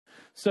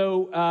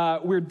So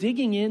we're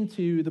digging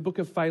into the book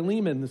of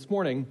Philemon this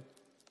morning,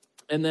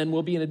 and then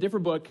we'll be in a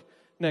different book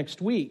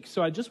next week.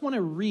 So I just want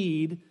to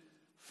read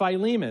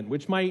Philemon,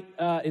 which might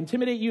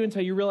intimidate you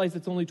until you realize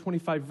it's only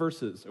 25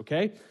 verses,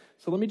 okay?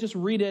 So let me just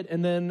read it,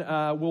 and then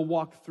we'll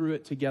walk through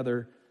it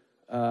together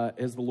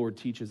as the Lord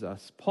teaches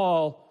us.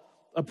 Paul,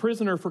 a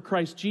prisoner for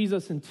Christ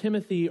Jesus, and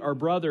Timothy, our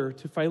brother,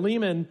 to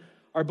Philemon,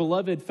 our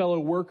beloved fellow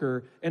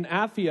worker, and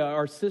Apphia,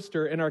 our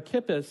sister, and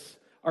Archippus,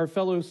 our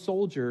fellow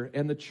soldier,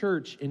 and the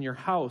church in your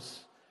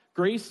house.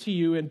 Grace to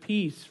you and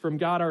peace from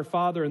God our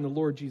Father and the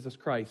Lord Jesus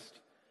Christ.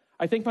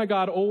 I thank my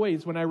God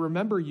always when I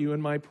remember you in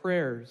my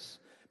prayers,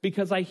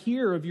 because I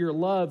hear of your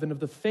love and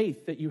of the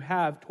faith that you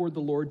have toward the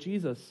Lord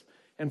Jesus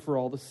and for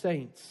all the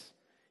saints.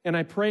 And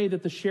I pray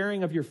that the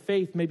sharing of your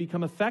faith may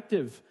become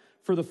effective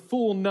for the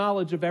full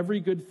knowledge of every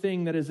good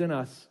thing that is in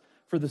us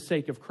for the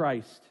sake of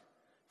Christ.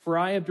 For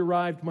I have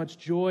derived much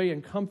joy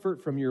and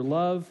comfort from your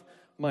love,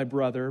 my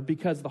brother,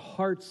 because the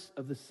hearts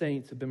of the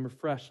saints have been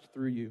refreshed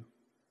through you.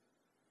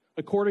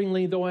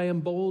 Accordingly, though I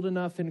am bold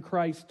enough in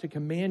Christ to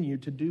command you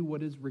to do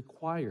what is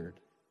required,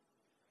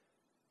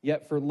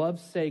 yet for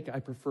love's sake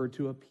I prefer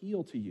to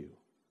appeal to you.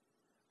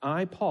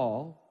 I,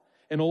 Paul,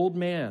 an old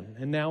man,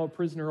 and now a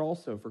prisoner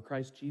also for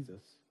Christ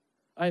Jesus,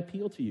 I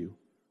appeal to you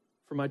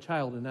for my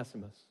child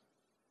Onesimus,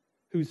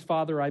 whose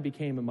father I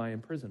became in my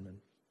imprisonment.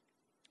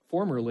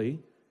 Formerly,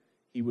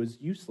 he was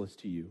useless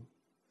to you,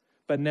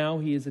 but now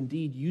he is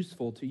indeed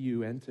useful to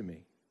you and to me.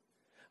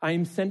 I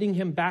am sending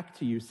him back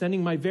to you,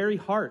 sending my very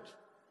heart.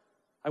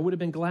 I would have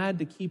been glad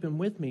to keep him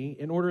with me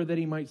in order that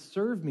he might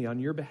serve me on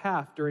your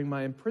behalf during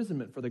my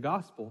imprisonment for the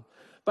gospel,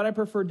 but I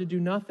preferred to do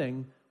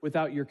nothing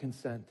without your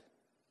consent,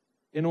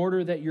 in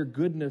order that your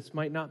goodness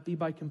might not be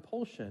by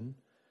compulsion,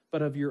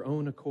 but of your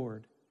own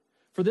accord.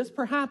 For this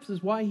perhaps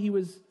is why he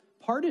was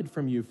parted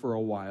from you for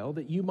a while,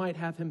 that you might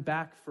have him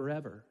back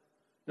forever,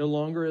 no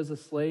longer as a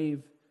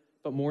slave,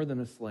 but more than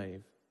a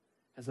slave,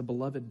 as a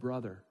beloved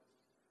brother,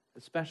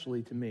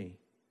 especially to me,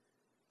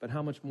 but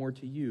how much more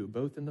to you,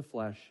 both in the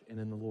flesh and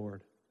in the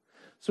Lord.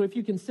 So if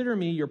you consider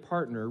me your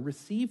partner,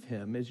 receive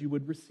him as you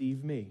would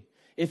receive me.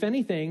 If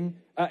anything,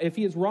 if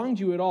he has wronged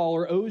you at all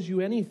or owes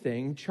you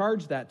anything,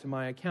 charge that to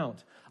my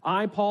account.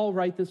 I, Paul,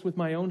 write this with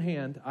my own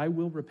hand. I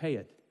will repay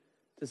it,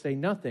 to say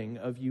nothing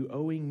of you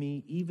owing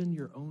me even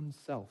your own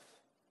self.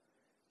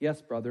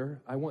 Yes,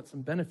 brother, I want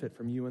some benefit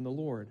from you in the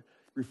Lord.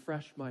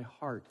 Refresh my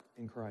heart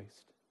in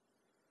Christ.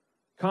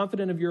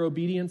 Confident of your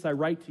obedience, I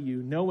write to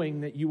you,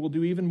 knowing that you will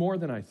do even more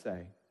than I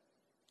say.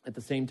 At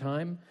the same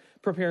time,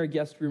 prepare a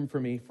guest room for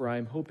me, for I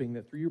am hoping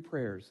that through your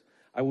prayers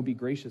I will be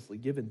graciously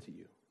given to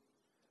you.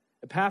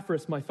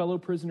 Epaphras, my fellow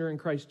prisoner in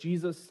Christ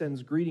Jesus,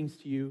 sends greetings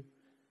to you,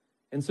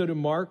 and so do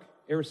Mark,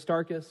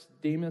 Aristarchus,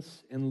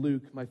 Demas, and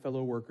Luke, my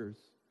fellow workers.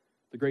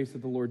 The grace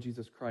of the Lord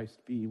Jesus Christ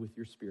be with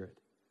your spirit.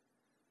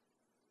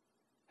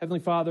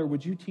 Heavenly Father,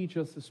 would you teach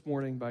us this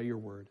morning by your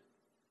word?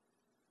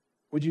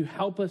 Would you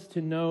help us to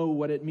know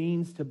what it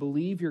means to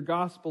believe your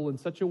gospel in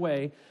such a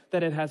way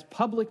that it has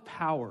public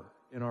power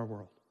in our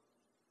world?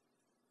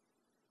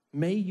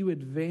 May you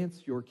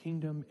advance your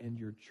kingdom and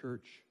your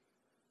church,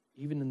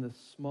 even in the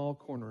small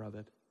corner of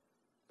it,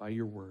 by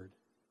your word.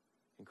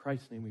 In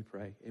Christ's name we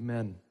pray.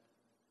 Amen.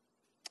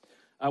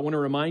 I want to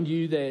remind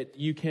you that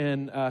you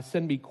can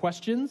send me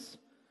questions.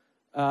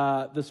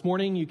 This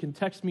morning, you can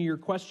text me your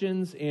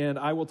questions, and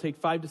I will take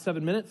 5 to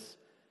 7 minutes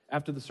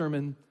after the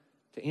sermon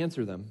to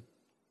answer them.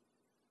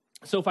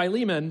 So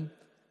Philemon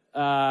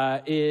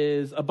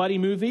is a buddy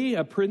movie,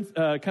 a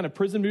kind of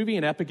prison movie,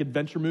 an epic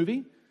adventure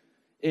movie.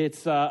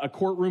 It's a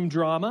courtroom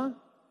drama,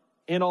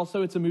 and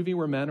also it's a movie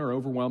where men are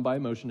overwhelmed by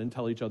emotion and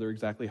tell each other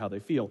exactly how they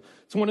feel.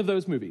 It's one of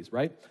those movies,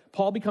 right?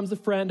 Paul becomes a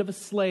friend of a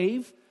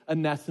slave,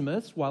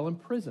 Onesimus, while in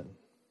prison.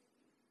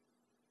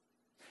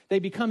 They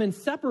become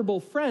inseparable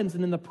friends,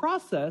 and in the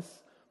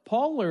process,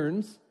 Paul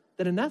learns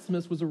that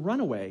Onesimus was a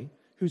runaway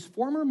whose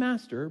former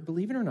master,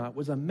 believe it or not,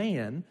 was a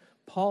man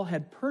Paul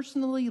had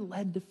personally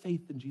led to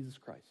faith in Jesus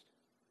Christ.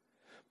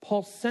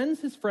 Paul sends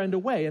his friend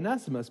away,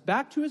 Onesimus,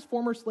 back to his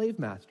former slave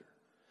master,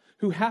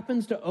 who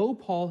happens to owe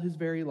Paul his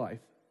very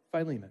life,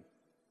 Philemon.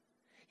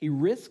 He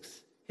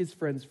risks his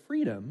friend's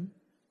freedom,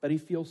 but he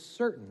feels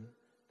certain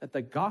that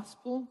the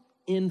gospel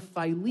in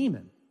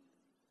Philemon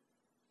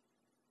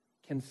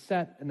can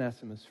set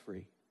Onesimus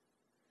free.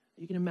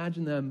 You can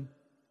imagine them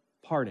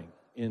parting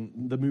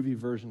in the movie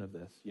version of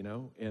this,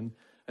 and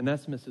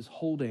Onesimus is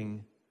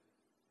holding,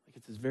 like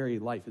it's his very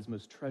life, his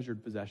most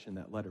treasured possession,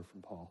 that letter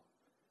from Paul,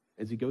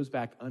 as he goes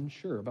back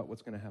unsure about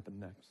what's going to happen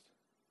next.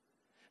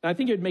 Now, I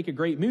think it would make a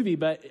great movie,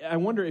 but I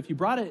wonder if you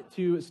brought it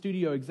to a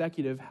studio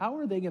executive, how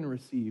are they going to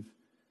receive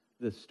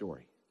this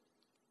story?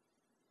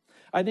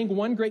 I think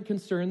one great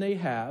concern they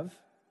have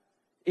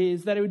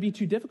is that it would be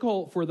too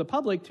difficult for the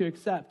public to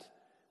accept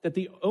that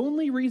the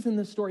only reason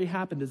this story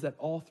happened is that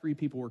all 3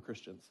 people were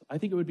Christians. I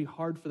think it would be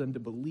hard for them to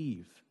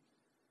believe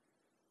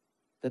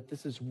that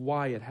this is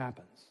why it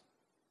happens.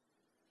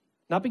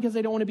 Not because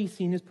they don't want to be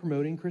seen as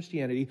promoting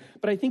Christianity,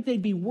 but I think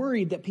they'd be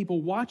worried that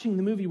people watching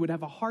the movie would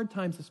have a hard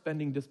time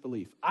suspending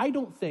disbelief. I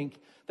don't think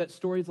that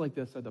stories like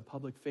this are the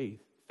public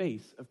faith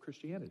face of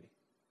Christianity.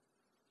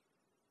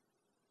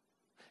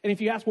 And if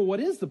you ask, well, what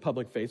is the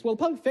public face? Well, the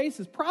public face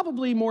is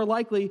probably more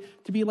likely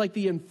to be like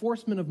the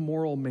enforcement of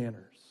moral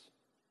manners.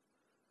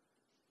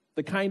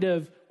 The kind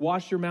of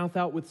wash your mouth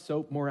out with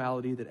soap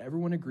morality that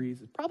everyone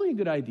agrees is probably a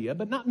good idea,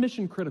 but not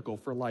mission critical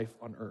for life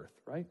on earth,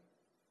 right?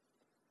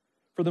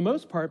 For the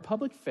most part,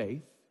 public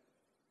faith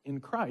in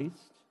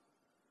Christ,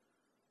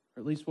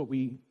 or at least what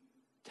we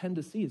tend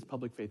to see as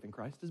public faith in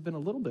Christ, has been a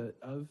little bit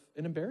of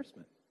an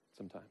embarrassment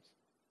sometimes.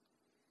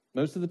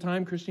 Most of the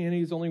time,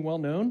 Christianity is only well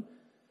known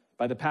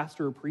by the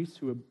pastor or priests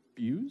who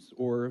abuse,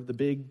 or the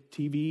big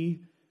TV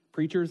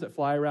preachers that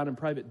fly around in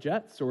private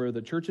jets, or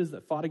the churches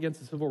that fought against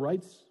the civil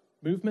rights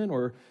movement,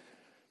 or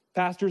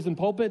pastors in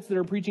pulpits that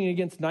are preaching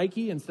against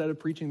Nike instead of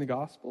preaching the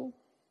gospel.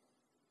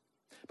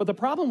 But the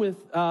problem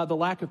with the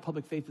lack of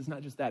public faith is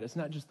not just that. It's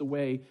not just the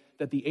way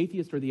that the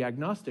atheist or the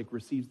agnostic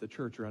receives the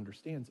church or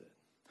understands it.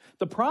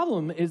 The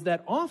problem is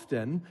that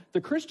often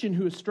the Christian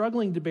who is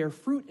struggling to bear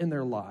fruit in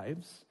their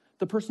lives,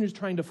 the person who's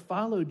trying to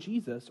follow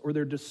Jesus, or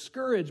they're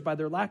discouraged by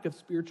their lack of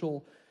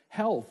spiritual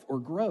health or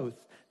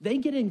growth, they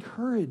get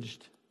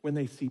encouraged when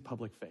they see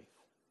public faith.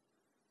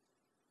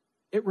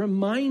 It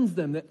reminds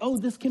them that, oh,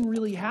 this can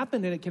really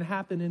happen, and it can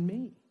happen in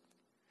me.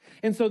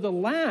 And so the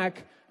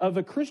lack of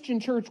a Christian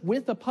church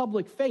with a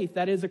public faith,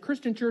 that is, a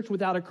Christian church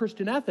without a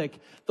Christian ethic,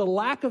 the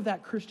lack of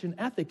that Christian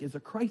ethic is a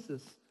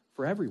crisis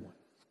for everyone.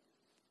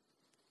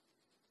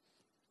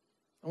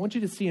 I want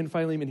you to see in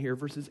Philemon here,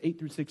 verses 8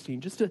 through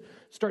 16, just to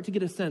start to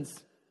get a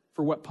sense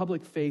for what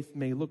public faith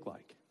may look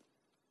like.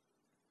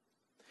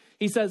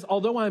 He says,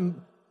 although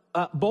I'm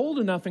bold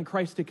enough in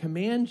Christ to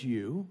command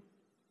you,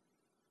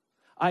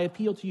 I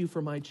appeal to you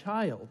for my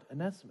child,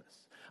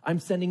 Onesimus. I'm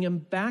sending him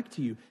back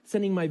to you,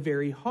 sending my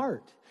very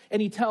heart.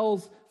 And he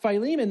tells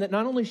Philemon that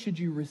not only should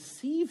you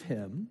receive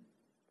him,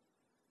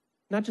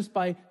 not just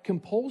by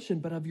compulsion,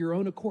 but of your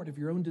own accord, of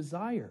your own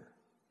desire,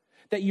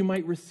 that you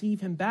might receive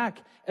him back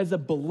as a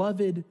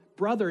beloved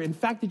brother. In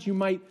fact, that you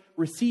might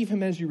receive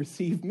him as you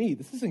receive me.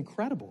 This is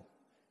incredible.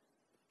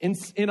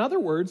 In other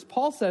words,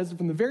 Paul says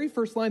from the very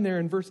first line there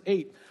in verse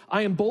 8,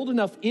 I am bold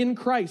enough in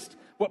Christ.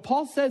 What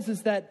Paul says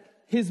is that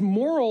his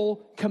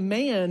moral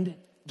command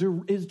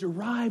is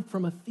derived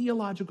from a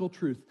theological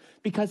truth.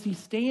 Because he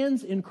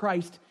stands in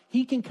Christ,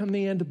 he can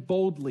command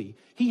boldly.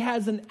 He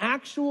has an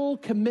actual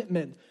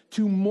commitment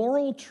to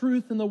moral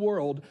truth in the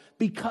world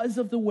because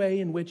of the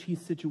way in which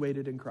he's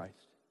situated in Christ.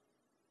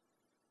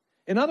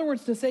 In other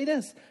words, to say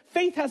this,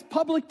 faith has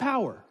public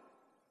power.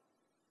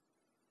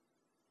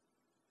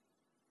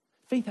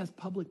 Faith has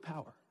public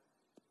power.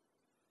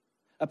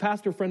 A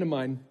pastor friend of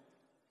mine,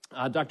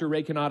 Dr.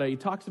 Ray Kanata, he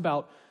talks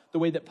about the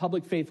way that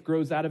public faith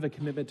grows out of a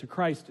commitment to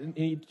Christ. And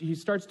he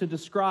starts to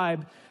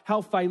describe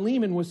how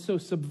Philemon was so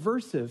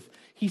subversive.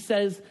 He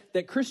says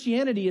that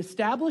Christianity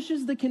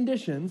establishes the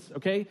conditions,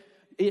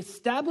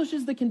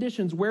 establishes the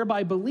conditions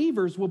whereby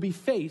believers will be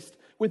faced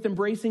with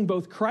embracing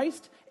both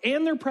Christ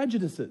and their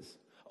prejudices,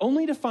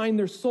 only to find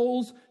their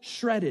souls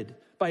shredded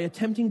by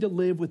attempting to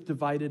live with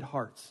divided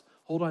hearts.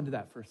 Hold on to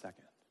that for a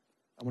second.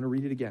 I want to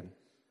read it again.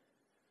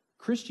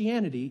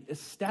 Christianity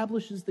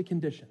establishes the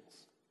conditions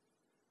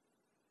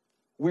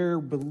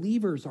where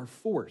believers are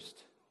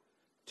forced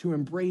to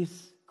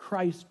embrace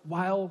Christ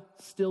while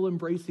still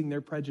embracing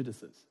their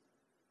prejudices.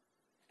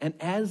 And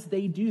as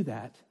they do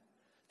that,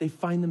 they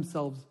find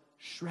themselves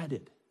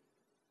shredded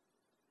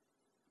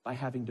by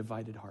having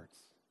divided hearts.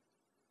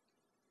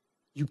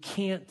 You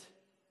can't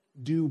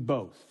do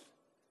both.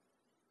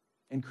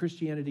 And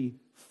Christianity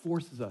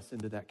forces us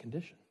into that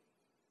condition.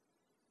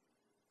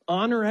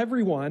 Honor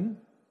everyone,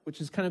 which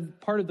is kind of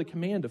part of the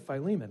command of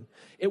Philemon.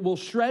 It will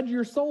shred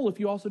your soul if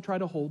you also try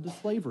to hold to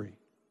slavery.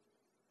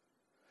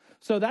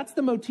 So that's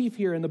the motif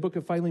here in the book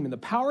of Philemon, the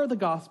power of the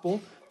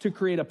gospel to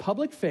create a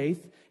public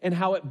faith and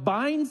how it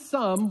binds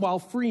some while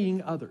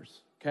freeing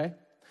others, okay?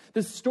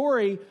 This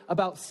story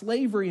about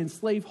slavery and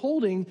slave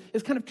holding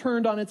is kind of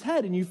turned on its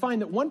head, and you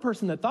find that one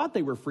person that thought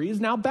they were free is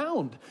now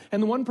bound,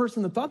 and the one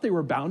person that thought they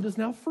were bound is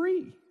now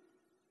free.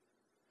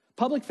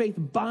 Public faith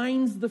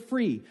binds the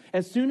free.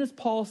 As soon as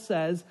Paul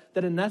says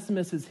that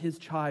Onesimus is his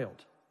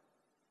child,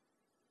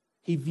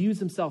 he views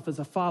himself as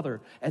a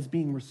father, as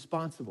being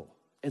responsible,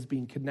 as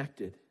being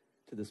connected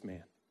to this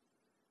man.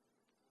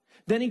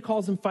 Then he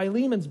calls him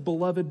Philemon's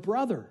beloved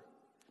brother.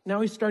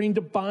 Now he's starting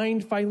to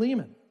bind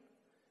Philemon.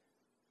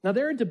 Now,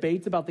 there are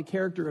debates about the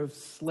character of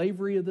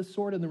slavery of this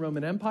sort in the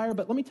Roman Empire,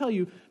 but let me tell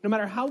you, no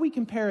matter how we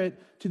compare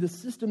it to the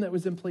system that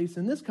was in place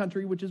in this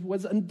country, which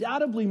was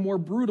undoubtedly more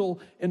brutal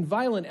and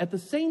violent, at the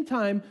same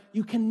time,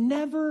 you can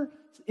never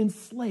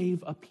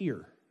enslave a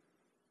peer.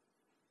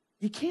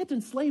 You can't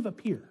enslave a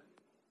peer.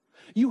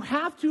 You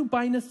have to,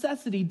 by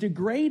necessity,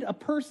 degrade a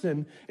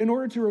person in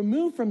order to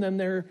remove from them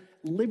their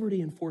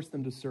liberty and force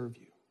them to serve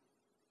you.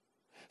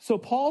 So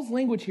Paul's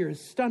language here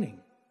is stunning.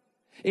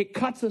 It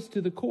cuts us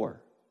to the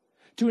core.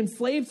 To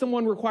enslave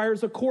someone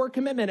requires a core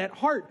commitment. At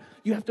heart,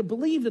 you have to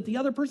believe that the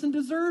other person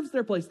deserves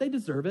their place. They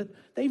deserve it.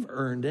 They've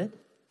earned it.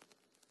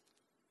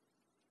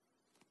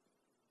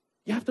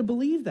 You have to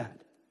believe that.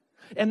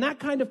 And that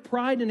kind of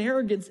pride and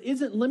arrogance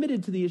isn't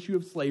limited to the issue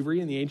of slavery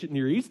in the ancient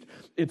Near East.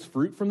 It's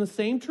fruit from the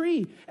same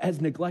tree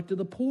as neglect of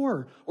the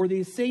poor, or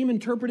the same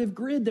interpretive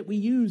grid that we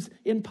use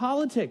in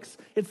politics.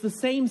 It's the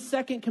same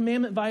second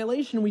commandment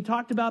violation we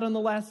talked about in the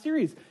last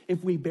series.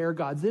 If we bear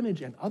God's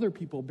image and other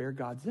people bear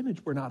God's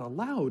image, we're not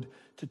allowed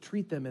to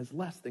treat them as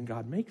less than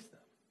God makes them.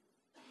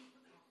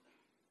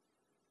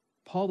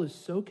 Paul is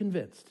so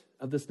convinced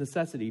of this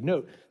necessity.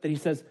 Note that he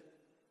says,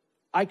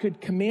 I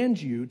could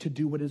command you to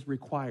do what is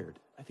required.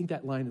 I think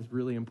that line is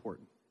really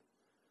important.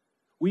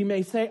 We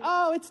may say,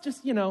 oh, it's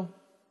just,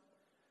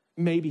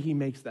 maybe he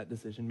makes that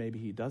decision, maybe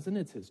he doesn't,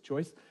 it's his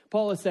choice.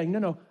 Paul is saying,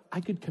 no,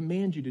 I could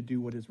command you to do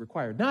what is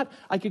required. Not,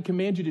 I could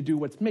command you to do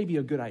what's maybe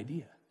a good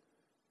idea.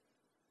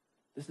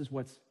 This is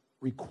what's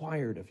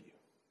required of you.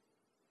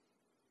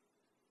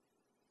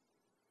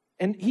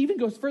 And he even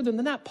goes further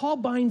than that. Paul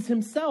binds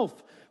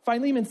himself.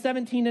 Philemon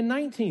 17 and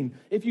 19.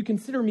 If you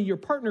consider me your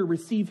partner,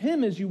 receive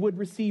him as you would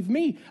receive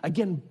me.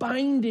 Again,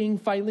 binding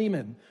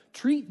Philemon.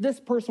 Treat this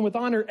person with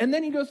honor. And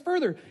then he goes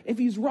further. If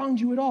he's wronged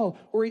you at all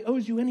or he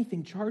owes you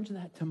anything, charge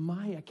that to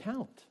my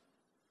account.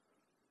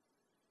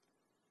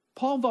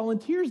 Paul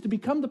volunteers to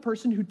become the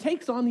person who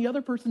takes on the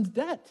other person's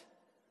debt.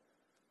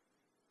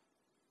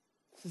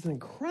 This is an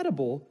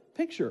incredible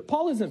picture.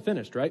 Paul isn't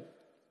finished, right?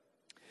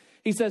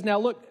 He says, now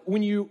look,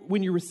 when you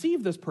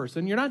receive this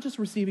person, you're not just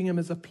receiving him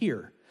as a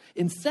peer.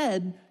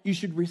 Instead, you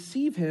should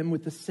receive him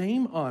with the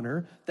same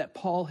honor that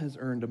Paul has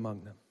earned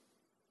among them.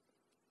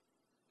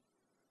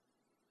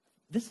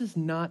 This is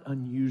not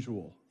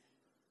unusual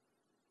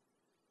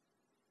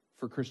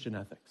for Christian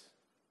ethics.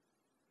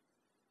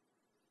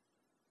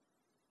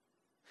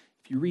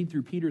 If you read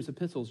through Peter's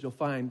epistles, you'll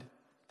find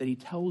that he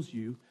tells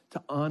you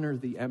to honor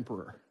the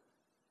emperor,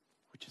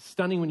 which is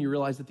stunning when you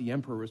realize that the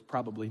emperor was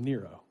probably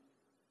Nero.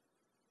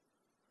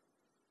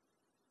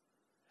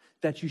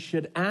 That you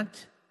should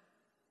act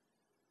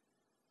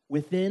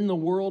within the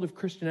world of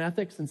Christian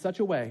ethics in such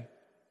a way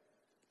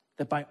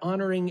that by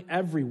honoring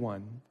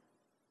everyone,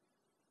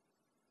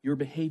 your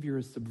behavior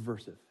is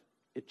subversive.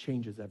 It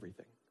changes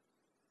everything.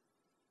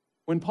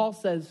 When Paul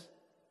says,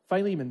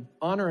 Philemon,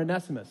 honor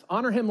Onesimus,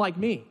 honor him like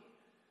me,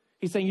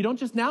 he's saying you don't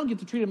just now get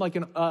to treat him like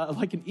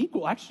an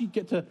equal, actually you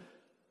get to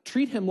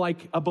treat him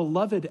like a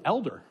beloved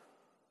elder.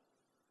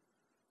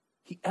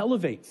 He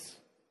elevates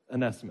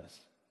Onesimus.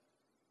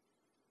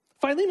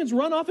 Philemon's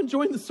run off and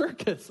joined the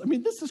circus. I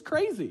mean, this is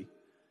crazy.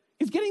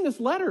 He's getting this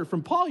letter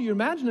from Paul. You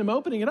imagine him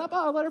opening it up.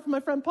 Oh, a letter from my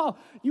friend Paul.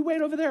 You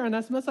wait over there,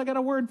 Onesimus. I got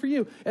a word for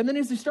you. And then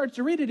as he starts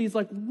to read it, he's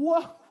like,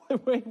 whoa,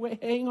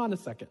 wait, hang on a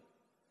second.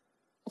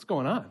 What's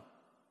going on?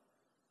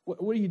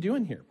 What are you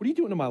doing here? What are you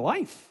doing in my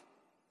life?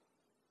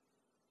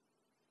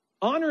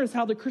 Honor is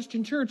how the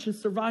Christian church has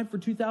survived for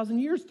 2,000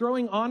 years,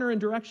 throwing honor in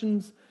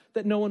directions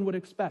that no one would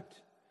expect.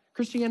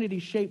 Christianity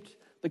shaped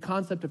the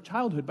concept of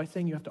childhood by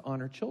saying you have to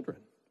honor children.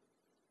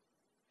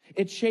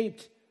 It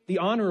shaped the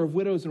honor of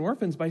widows and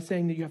orphans by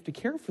saying that you have to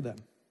care for them.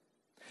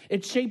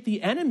 It shaped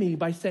the enemy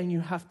by saying you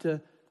have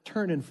to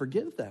turn and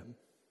forgive them.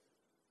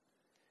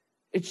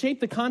 It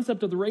shaped the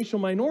concept of the racial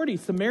minority.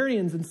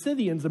 Samaritans and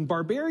Scythians and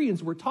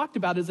barbarians were talked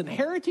about as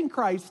inheriting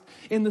Christ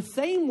in the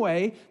same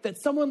way that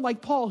someone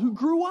like Paul, who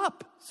grew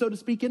up, so to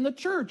speak, in the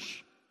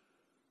church,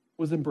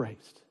 was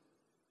embraced.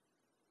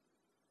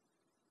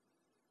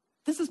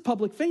 This is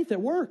public faith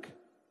at work.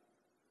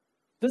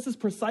 This is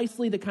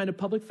precisely the kind of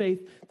public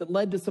faith that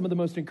led to some of the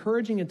most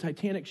encouraging and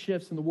titanic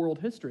shifts in the world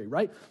history,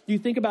 right? You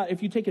think about,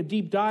 if you take a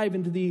deep dive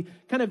into the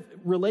kind of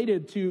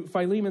related to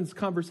Philemon's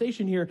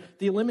conversation here,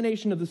 the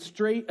elimination of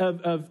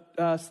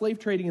the slave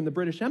trading in the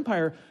British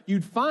Empire,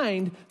 you'd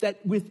find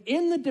that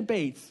within the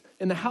debates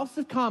in the House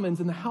of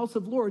Commons and the House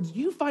of Lords,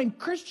 you find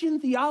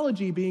Christian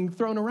theology being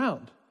thrown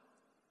around.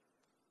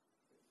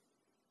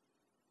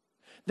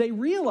 They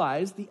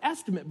realized the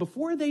estimate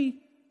before they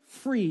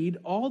freed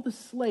all the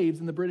slaves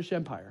in the British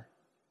Empire,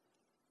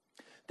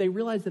 they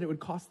realized that it would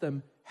cost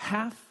them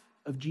half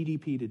of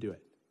GDP to do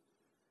it.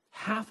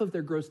 Half of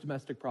their gross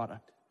domestic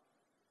product.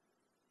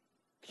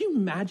 Can you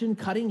imagine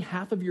cutting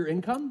half of your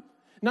income?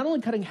 Not only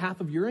cutting half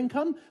of your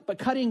income, but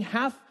cutting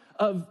half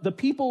of the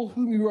people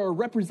whom you are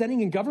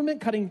representing in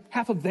government, cutting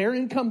half of their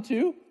income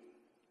too?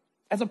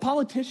 As a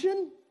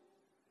politician?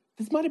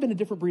 This might have been a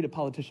different breed of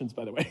politicians,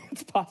 by the way.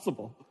 It's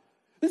possible.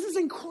 This is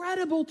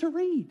incredible to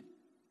read.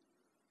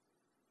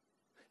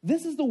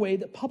 This is the way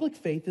that public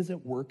faith is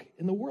at work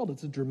in the world.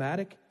 It's a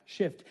dramatic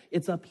shift.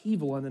 It's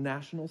upheaval on a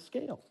national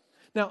scale.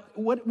 Now,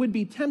 what would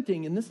be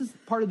tempting, and this is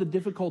part of the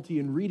difficulty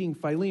in reading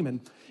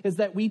Philemon, is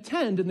that we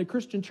tend in the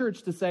Christian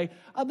church to say,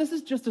 oh, this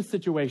is just a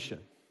situation.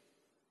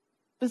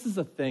 This is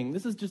a thing.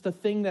 This is just a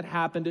thing that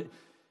happened.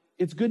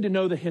 It's good to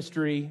know the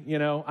history.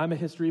 I'm a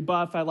history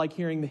buff. I like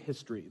hearing the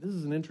history. This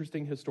is an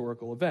interesting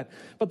historical event.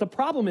 But the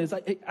problem is,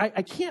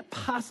 I can't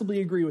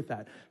possibly agree with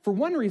that. For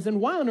one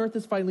reason, why on earth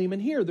is Philemon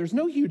here? There's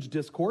no huge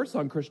discourse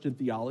on Christian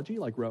theology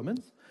like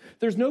Romans.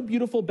 There's no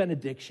beautiful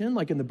benediction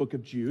like in the book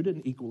of Jude,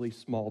 an equally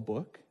small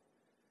book.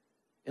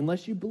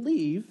 Unless you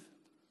believe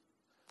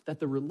that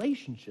the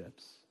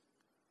relationships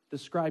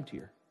described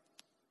here,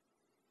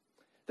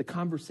 the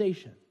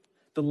conversation,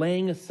 the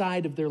laying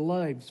aside of their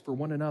lives for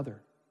one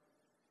another,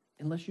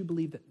 unless you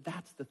believe that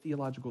that's the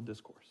theological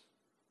discourse.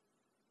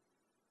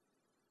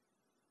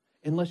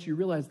 Unless you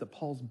realize that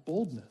Paul's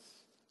boldness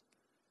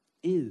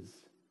is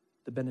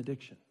the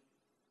benediction.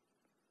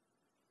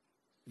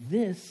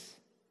 This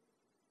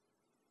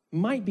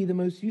might be the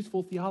most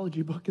useful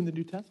theology book in the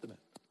New Testament.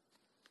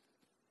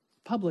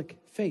 Public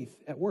faith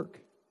at work.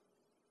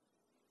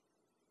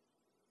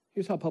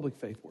 Here's how public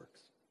faith works.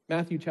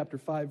 Matthew chapter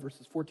 5,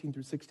 verses 14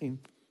 through 16.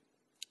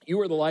 You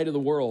are the light of the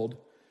world.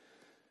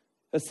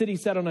 A city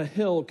set on a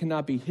hill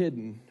cannot be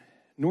hidden,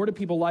 nor do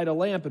people light a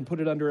lamp and put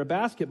it under a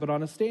basket, but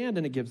on a stand,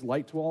 and it gives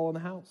light to all in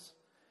the house.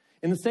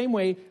 In the same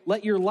way,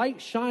 let your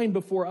light shine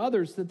before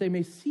others, so that they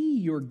may see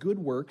your good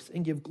works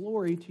and give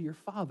glory to your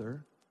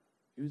Father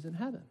who is in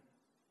heaven.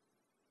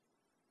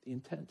 The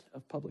intent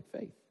of public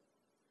faith.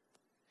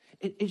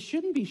 It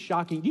shouldn't be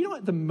shocking. Do you know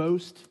what the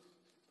most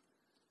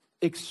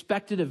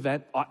expected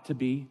event ought to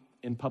be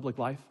in public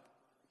life?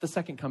 The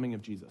second coming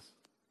of Jesus.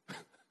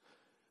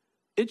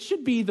 It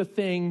should be the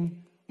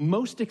thing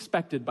most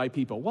expected by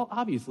people. Well,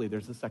 obviously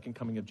there's the second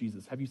coming of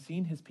Jesus. Have you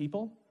seen his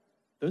people?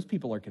 Those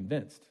people are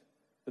convinced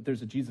that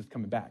there's a Jesus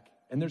coming back.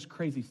 And there's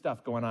crazy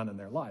stuff going on in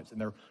their lives.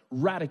 And they're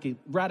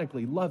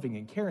radically loving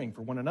and caring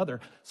for one another.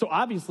 So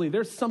obviously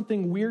there's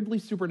something weirdly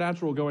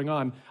supernatural going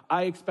on.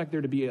 I expect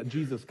there to be a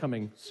Jesus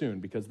coming soon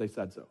because they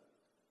said so.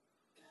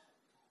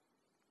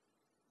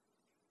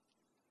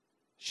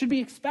 Should be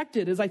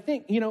expected, as I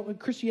think,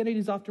 Christianity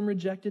is often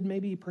rejected,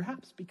 maybe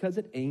perhaps because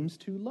it aims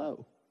too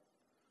low.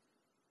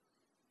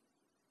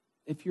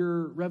 If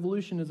your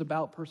revolution is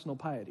about personal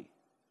piety,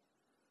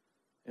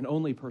 and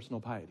only personal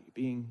piety,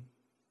 being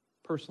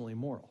personally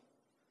moral,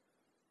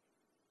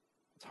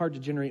 it's hard to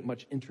generate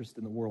much interest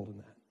in the world in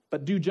that.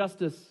 But do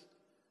justice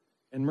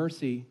and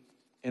mercy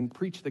and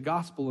preach the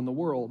gospel in the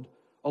world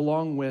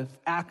along with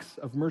acts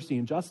of mercy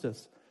and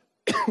justice,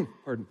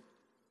 pardon,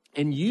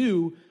 and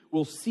you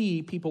will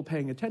see people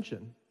paying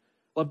attention.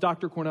 Love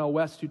Dr. Cornel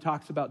West, who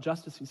talks about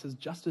justice. He says,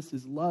 justice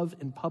is love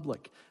in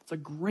public. It's a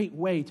great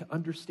way to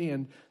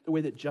understand the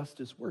way that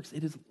justice works.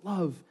 It is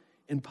love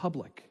in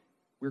public.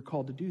 We're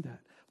called to do that.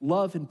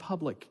 Love in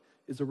public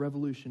is a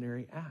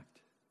revolutionary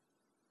act.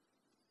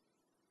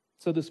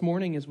 So this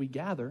morning as we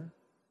gather,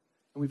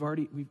 and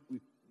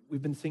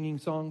we've been singing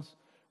songs,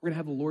 we're going to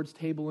have the Lord's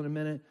table in a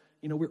minute.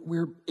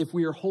 If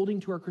we are holding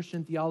to our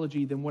Christian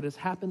theology, then what has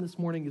happened this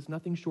morning is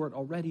nothing short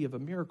already of a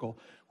miracle.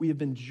 We have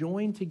been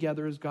joined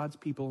together as God's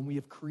people, and we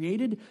have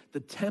created the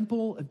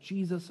temple of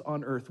Jesus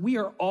on earth. We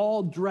are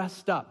all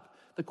dressed up.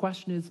 The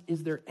question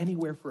is there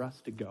anywhere for us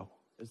to go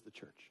as the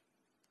church?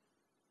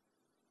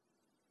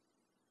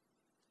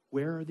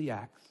 Where are the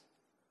acts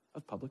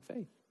of public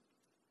faith?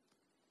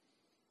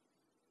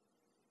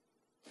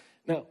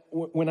 Now,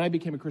 when I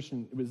became a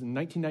Christian, it was in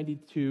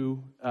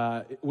 1992.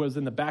 It was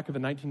in the back of a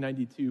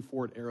 1992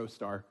 Ford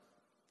Aerostar,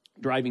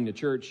 driving to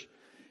church,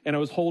 and I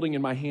was holding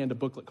in my hand a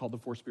booklet called The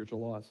Four Spiritual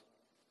Laws.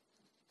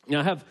 Now,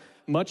 I have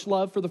much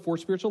love for the Four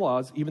Spiritual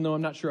Laws, even though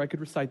I'm not sure I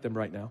could recite them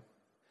right now.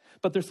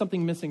 But there's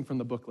something missing from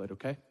the booklet,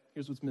 okay?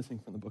 Here's what's missing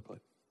from the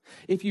booklet.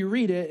 If you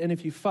read it and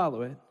if you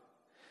follow it,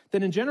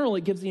 then in general,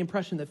 it gives the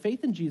impression that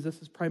faith in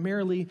Jesus is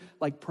primarily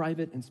like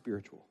private and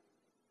spiritual.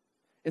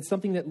 It's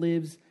something that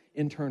lives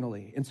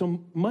internally. And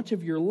so much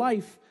of your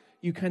life,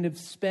 you kind of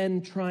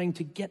spend trying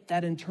to get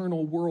that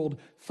internal world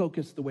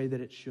focused the way that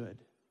it should,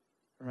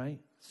 right?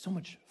 So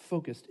much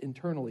focused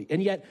internally.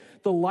 And yet,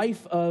 the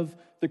life of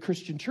the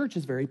Christian church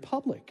is very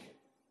public.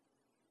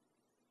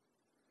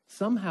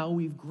 Somehow,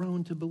 we've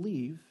grown to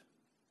believe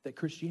that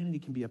Christianity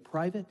can be a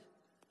private,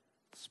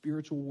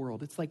 spiritual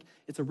world.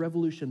 It's a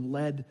revolution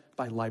led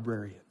by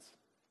librarians,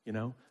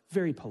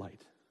 very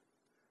polite,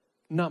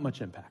 not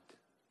much impact.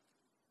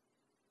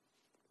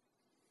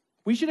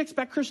 We should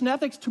expect Christian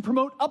ethics to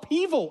promote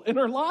upheaval in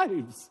our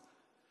lives.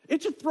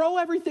 It should throw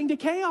everything to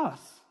chaos.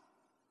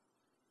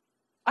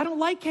 I don't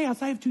like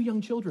chaos. I have 2 young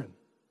children.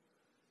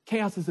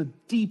 Chaos is a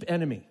deep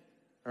enemy,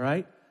 all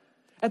right?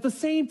 At the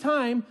same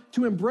time,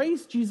 to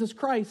embrace Jesus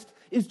Christ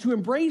is to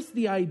embrace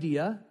the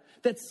idea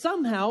that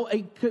somehow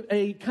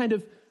a kind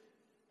of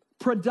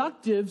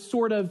productive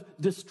sort of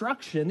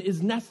destruction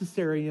is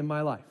necessary in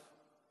my life.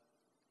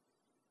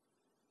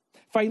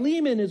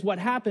 Philemon is what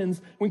happens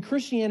when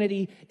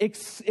Christianity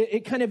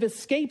it kind of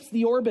escapes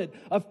the orbit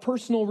of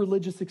personal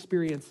religious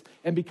experience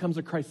and becomes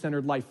a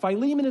Christ-centered life.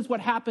 Philemon is what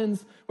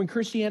happens when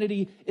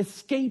Christianity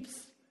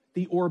escapes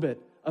the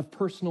orbit of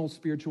personal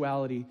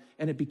spirituality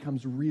and it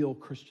becomes real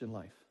Christian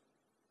life.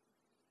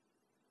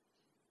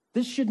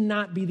 This should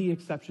not be the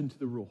exception to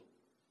the rule.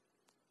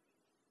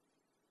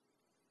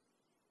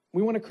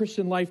 We want a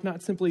Christian life,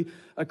 not simply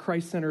a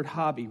Christ-centered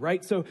hobby,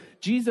 right? So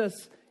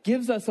Jesus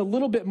gives us a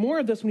little bit more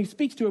of this when he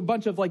speaks to a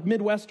bunch of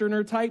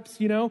Midwesterner types,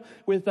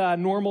 with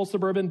normal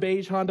suburban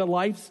beige Honda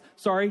Lifes.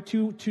 Sorry,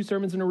 two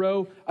sermons in a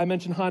row. I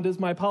mentioned Hondas,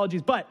 my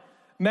apologies. But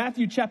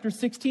Matthew chapter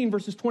 16,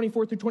 verses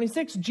 24 through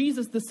 26,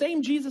 Jesus, the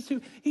same Jesus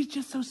who, he's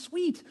just so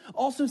sweet,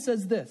 also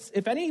says this,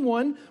 if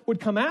anyone would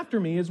come after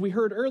me, as we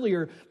heard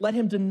earlier, let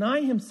him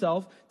deny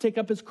himself, take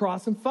up his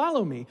cross and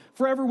follow me.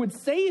 Whoever would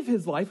save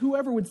his life,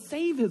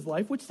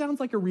 which sounds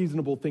like a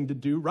reasonable thing to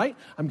do, right?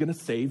 I'm going to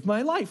save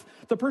my life.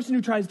 The person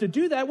who tries to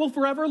do that will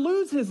forever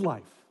lose his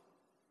life.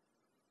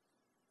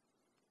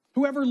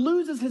 Whoever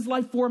loses his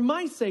life for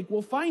my sake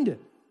will find it.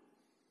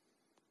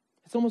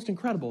 It's almost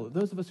incredible that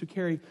those of us who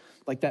carry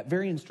like that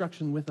very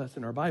instruction with us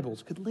in our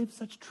Bibles could live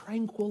such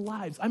tranquil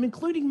lives. I'm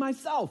including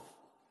myself.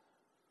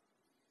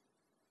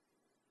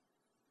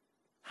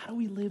 How do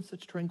we live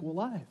such tranquil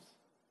lives?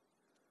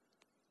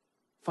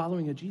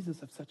 Following a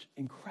Jesus of such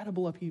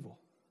incredible upheaval.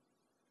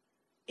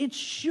 It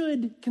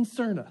should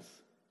concern us.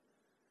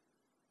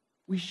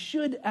 We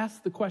should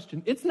ask the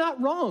question. It's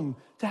not wrong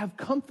to have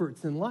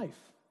comforts in life.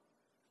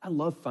 I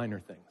love finer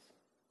things.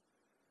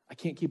 I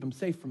can't keep them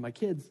safe from my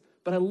kids,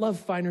 but I love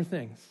finer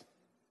things.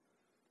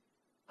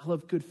 I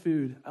love good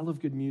food. I love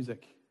good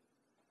music.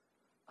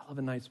 I love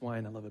a nice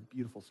wine. I love a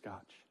beautiful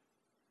scotch.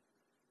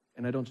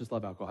 And I don't just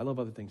love alcohol. I love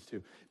other things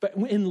too. But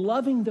in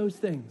loving those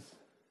things,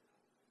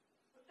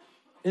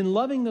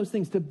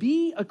 to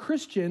be a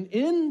Christian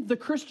in the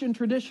Christian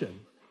tradition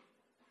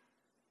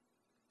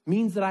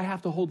means that I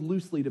have to hold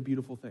loosely to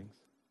beautiful things.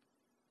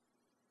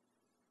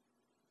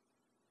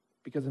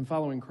 Because in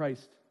following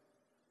Christ,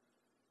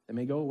 they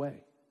may go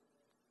away.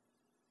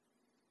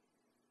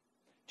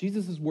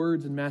 Jesus'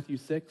 words in Matthew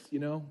 6,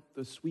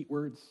 those sweet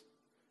words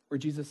where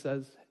Jesus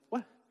says,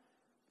 what?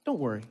 Don't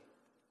worry.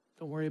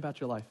 Don't worry about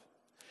your life.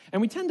 And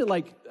we tend to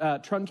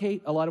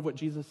truncate a lot of what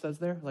Jesus says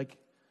there. Like,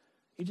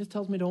 he just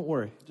tells me don't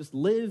worry. Just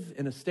live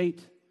in a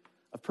state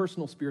of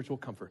personal spiritual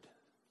comfort.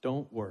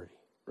 Don't worry,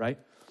 right?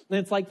 And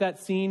it's like that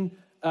scene,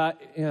 I'm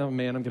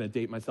going to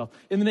date myself.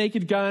 In The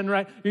Naked Gun,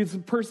 right? This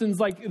person's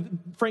like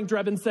Frank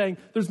Drebin saying,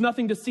 there's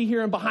nothing to see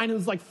here, and behind him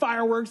is like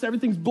fireworks,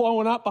 everything's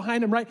blowing up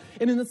behind him, right?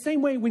 And in the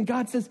same way, when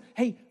God says,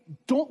 hey,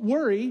 don't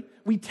worry,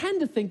 we tend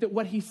to think that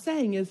what he's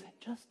saying is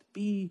just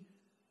be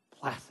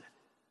placid.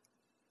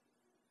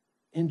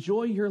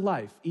 Enjoy your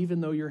life, even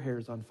though your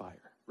hair's on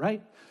fire,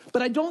 right?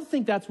 But I don't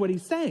think that's what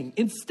he's saying.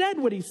 Instead,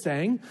 what he's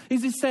saying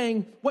is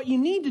what you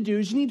need to do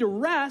is you need to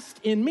rest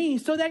in me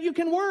so that you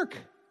can work.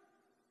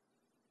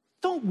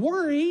 Don't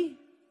worry.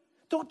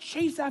 Don't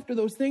chase after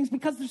those things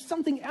because there's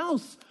something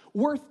else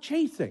worth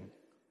chasing.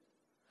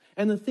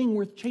 And the thing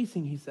worth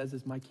chasing, he says,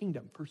 is my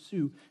kingdom.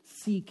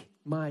 Seek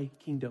my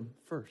kingdom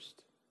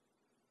first.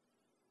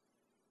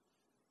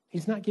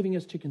 He's not giving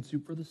us chicken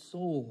soup for the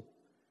soul.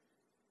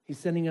 He's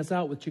sending us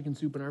out with chicken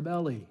soup in our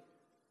belly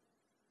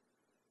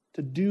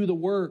to do the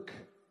work,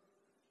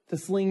 to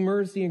sling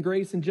mercy and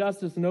grace and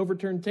justice and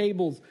overturn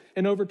tables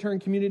and overturn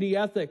community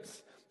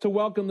ethics, to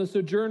welcome the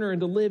sojourner and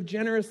to live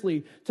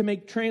generously, to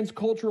make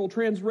transcultural,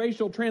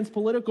 transracial,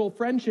 transpolitical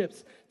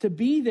friendships, to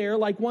be there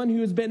like one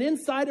who has been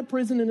inside a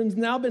prison and has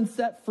now been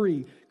set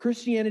free.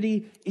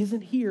 Christianity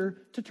isn't here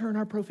to turn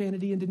our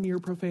profanity into near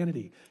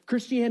profanity.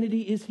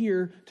 Christianity is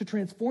here to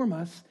transform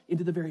us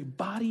into the very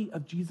body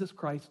of Jesus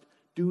Christ,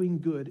 doing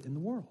good in the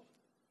world.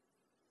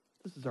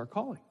 This is our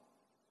calling.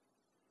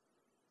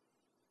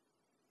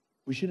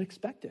 We should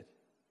expect it.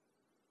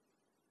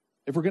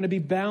 If we're going to be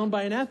bound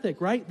by an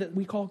ethic, right, that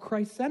we call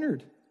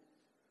Christ-centered,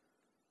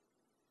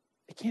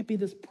 it can't be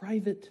this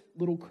private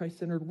little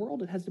Christ-centered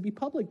world. It has to be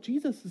public.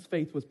 Jesus'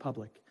 faith was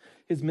public.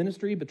 His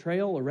ministry,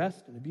 betrayal,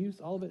 arrest, and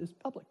abuse, all of it is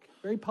public.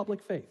 Very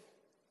public faith.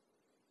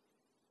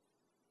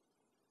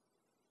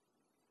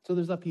 So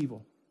there's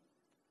upheaval.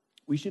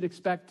 We should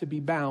expect to be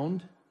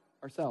bound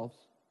ourselves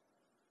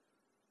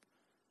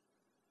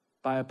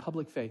by a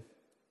public faith.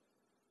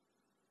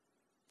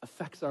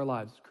 Affects our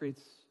lives,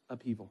 creates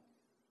upheaval.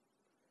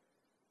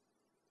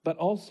 But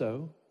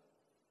also,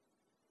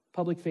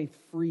 public faith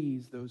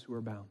frees those who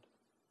are bound.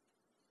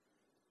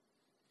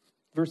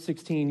 Verse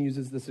 16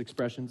 uses this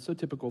expression, so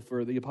typical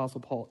for the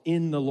Apostle Paul,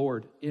 in the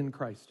Lord, in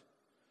Christ.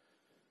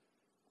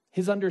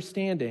 His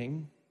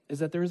understanding is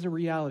that there is a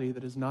reality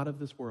that is not of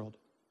this world.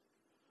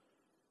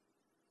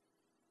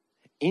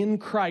 In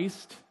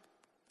Christ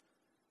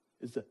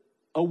is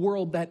a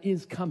world that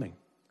is coming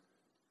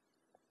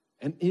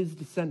and is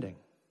descending.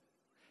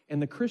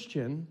 And the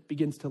Christian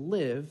begins to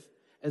live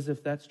as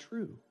if that's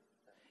true.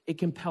 It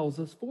compels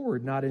us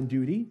forward, not in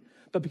duty,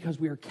 but because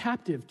we are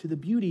captive to the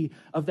beauty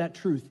of that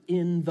truth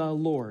in the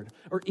Lord,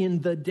 or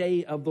in the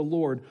day of the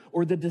Lord,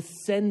 or the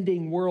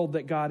descending world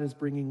that God is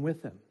bringing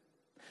with him.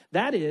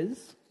 That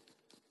is,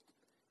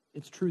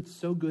 it's truth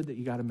so good that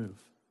you got to move.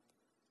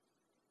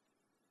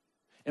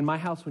 In my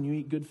house, when you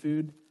eat good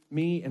food,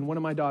 me and one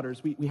of my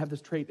daughters, we have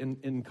this trait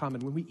in common.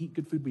 When we eat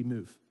good food, we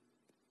move.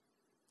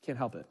 Can't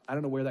help it. I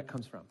don't know where that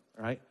comes from,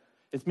 all right?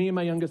 It's me and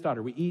my youngest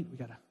daughter. We eat,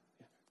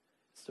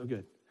 it's so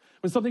good.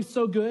 When something's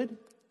so good,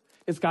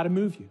 it's got to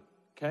move you,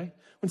 okay?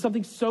 When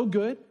something's so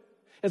good,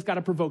 it's got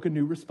to provoke a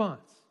new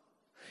response.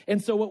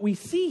 And so what we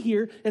see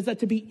here is that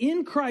to be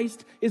in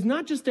Christ is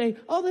not just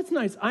oh, that's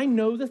nice, I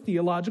know the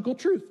theological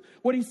truth.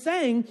 What he's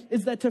saying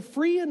is that to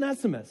free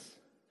Onesimus,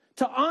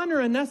 to honor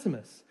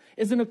Onesimus,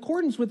 is in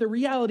accordance with a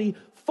reality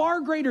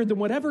far greater than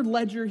whatever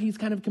ledger he's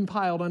kind of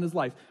compiled on his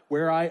life.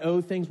 Where I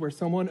owe things, where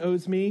someone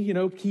owes me,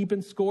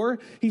 keeping score.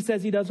 He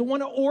says he doesn't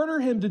want to order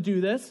him to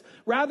do this.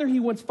 Rather, he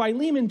wants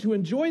Philemon to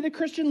enjoy the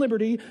Christian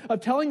liberty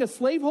of telling a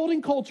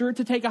slaveholding culture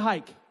to take a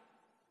hike.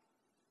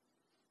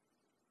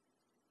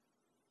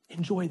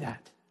 Enjoy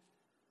that.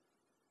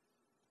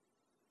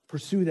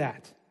 Pursue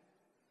that.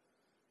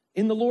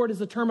 In the Lord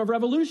is a term of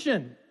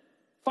revolution.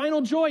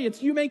 Final joy,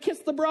 it's you may kiss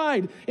the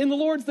bride. In the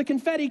Lord's the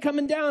confetti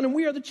coming down, and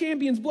we are the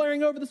champions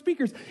blaring over the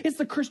speakers. It's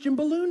the Christian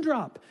balloon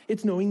drop.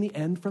 It's knowing the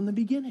end from the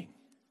beginning.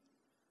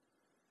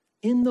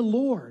 In the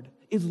Lord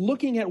is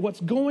looking at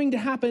what's going to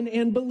happen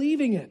and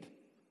believing it.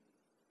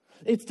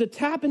 It's to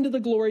tap into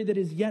the glory that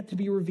is yet to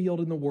be revealed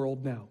in the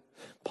world now.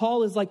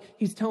 Paul is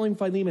he's telling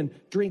Philemon,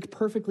 drink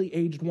perfectly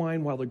aged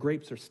wine while the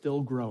grapes are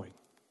still growing.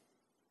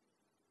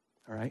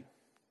 All right?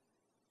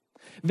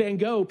 Van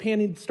Gogh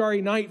painted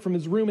Starry Night from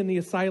his room in the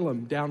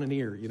asylum down in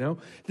Ear,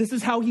 This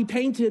is how he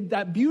painted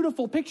that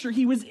beautiful picture.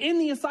 He was in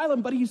the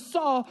asylum, but he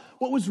saw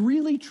what was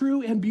really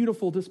true and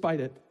beautiful despite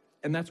it.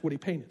 And that's what he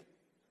painted.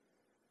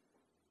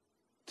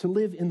 To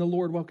live in the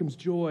Lord welcomes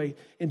joy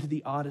into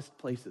the oddest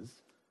places.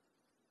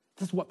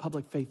 This is what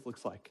public faith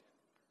looks like.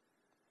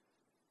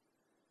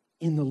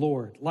 In the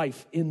Lord,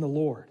 life in the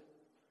Lord.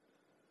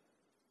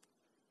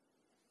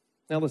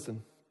 Now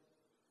listen.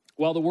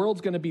 While the world's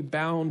going to be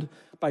bound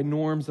by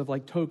norms of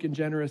token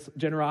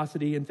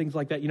generosity and things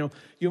like that, you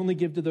only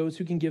give to those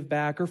who can give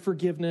back, or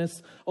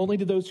forgiveness only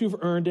to those who've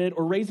earned it,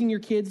 or raising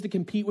your kids to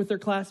compete with their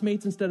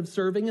classmates instead of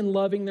serving and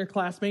loving their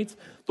classmates.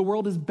 The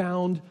world is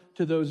bound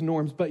to those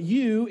norms. But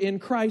you in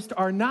Christ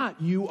are not.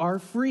 You are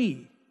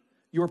free.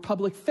 Your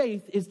public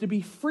faith is to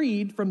be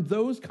freed from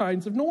those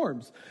kinds of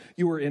norms.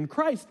 You are in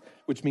Christ,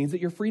 which means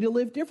that you're free to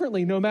live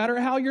differently, no matter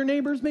how your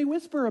neighbors may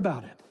whisper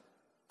about it.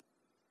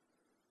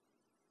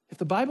 If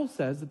the Bible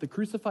says that the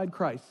crucified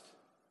Christ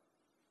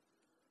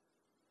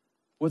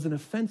was an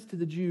offense to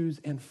the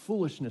Jews and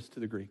foolishness to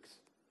the Greeks,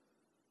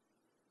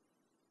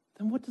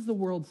 then what does the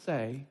world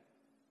say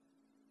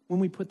when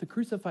we put the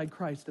crucified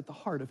Christ at the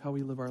heart of how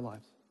we live our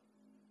lives?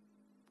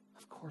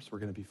 Of course we're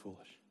going to be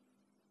foolish.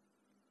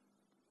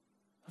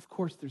 Of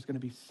course there's going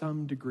to be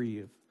some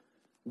degree of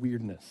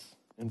weirdness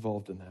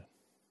involved in that.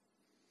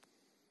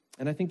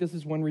 And I think this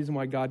is one reason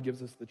why God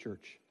gives us the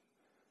church.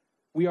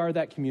 We are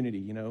that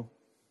community,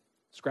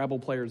 Scrabble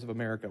players of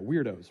America,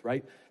 weirdos,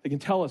 right? They can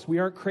tell us we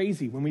aren't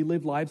crazy when we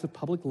live lives of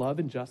public love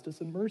and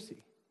justice and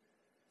mercy.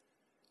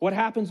 What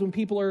happens when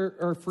people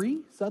are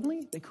free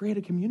suddenly? They create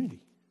a community.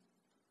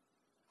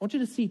 I want you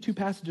to see two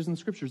passages in the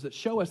scriptures that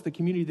show us the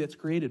community that's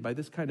created by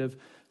this kind of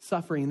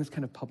suffering and this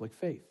kind of public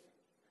faith.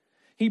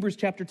 Hebrews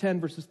chapter 10,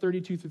 verses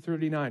 32 through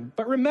 39.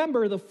 But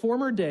remember the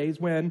former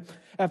days when,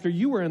 after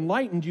you were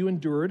enlightened, you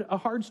endured a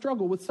hard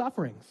struggle with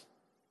sufferings.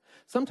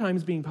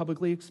 Sometimes being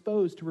publicly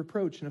exposed to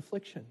reproach and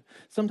affliction.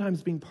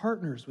 Sometimes being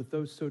partners with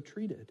those so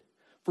treated.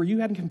 For you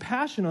had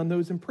compassion on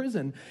those in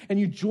prison, and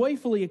you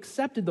joyfully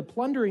accepted the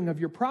plundering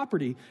of your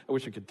property. I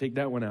wish I could take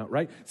that one out,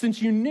 right?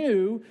 Since you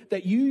knew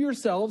that you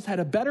yourselves had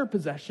a better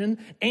possession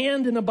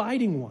and an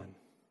abiding one.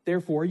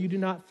 Therefore, you do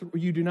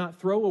not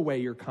throw away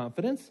your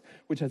confidence,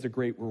 which has a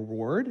great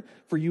reward,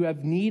 for you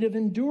have need of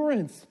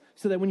endurance,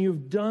 so that when you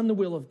have done the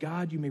will of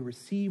God, you may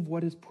receive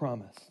what is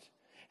promised.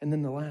 And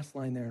then the last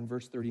line there in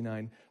verse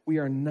 39, we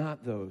are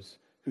not those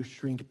who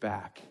shrink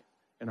back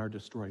and are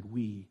destroyed.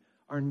 We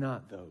are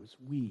not those.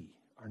 We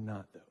are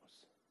not those.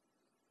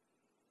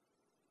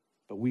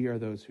 But we are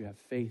those who have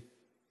faith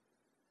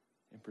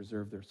and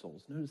preserve their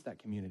souls. Notice that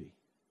community.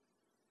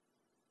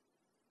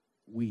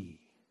 We,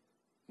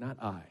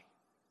 not I.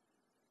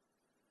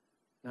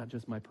 Not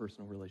just my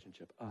personal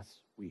relationship.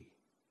 Us, we.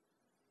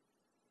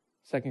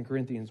 2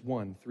 Corinthians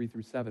 1, 3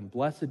 through 7.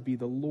 Blessed be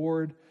the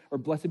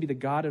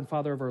God and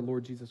Father of our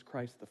Lord Jesus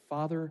Christ, the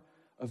Father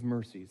of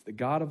mercies, the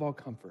God of all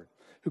comfort,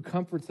 who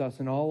comforts us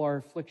in all our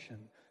affliction,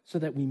 so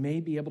that we may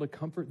be able to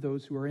comfort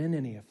those who are in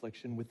any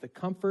affliction with the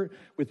comfort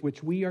with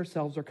which we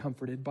ourselves are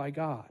comforted by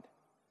God.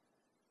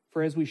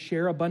 For as we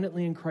share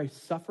abundantly in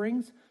Christ's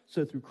sufferings,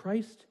 so through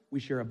Christ we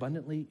share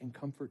abundantly in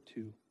comfort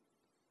too.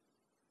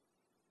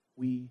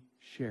 We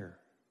share.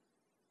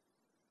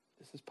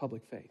 This is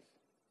public faith.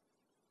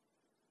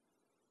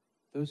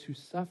 Those who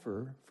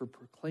suffer for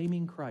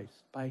proclaiming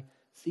Christ by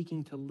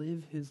seeking to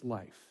live his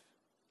life.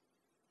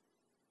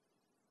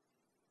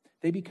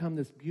 They become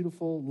this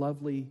beautiful,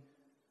 lovely,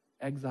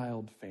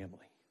 exiled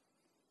family.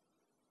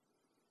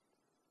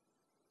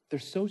 They're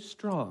so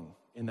strong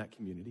in that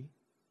community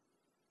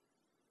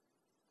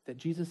that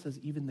Jesus says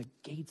even the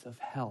gates of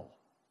hell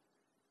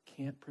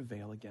can't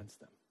prevail against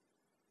them.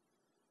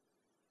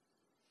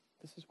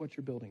 This is what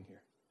you're building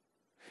here.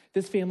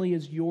 This family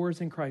is yours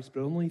in Christ,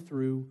 but only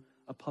through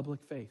a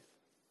public faith.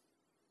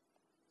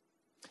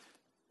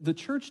 The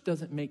church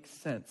doesn't make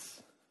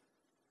sense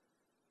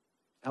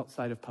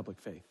outside of public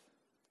faith.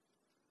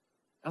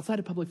 Outside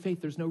of public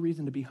faith, there's no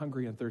reason to be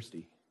hungry and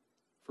thirsty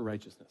for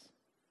righteousness.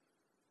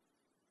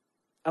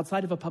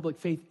 Outside of a public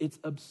faith, it's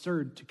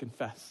absurd to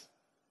confess.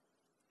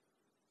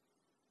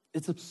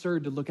 It's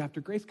absurd to look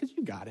after grace because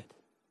you got it.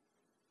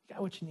 you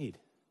got what you need.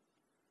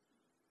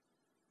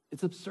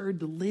 It's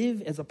absurd to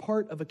live as a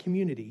part of a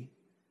community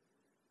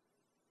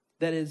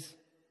that is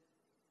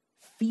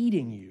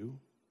feeding you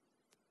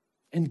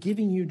and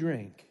giving you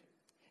drink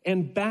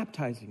and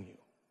baptizing you,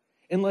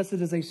 unless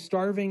it is a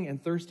starving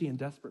and thirsty and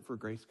desperate for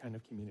grace kind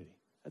of community.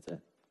 That's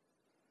it.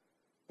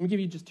 Let me give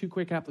you just 2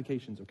 quick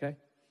applications, okay?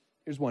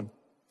 Here's one.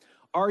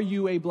 Are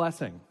you a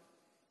blessing?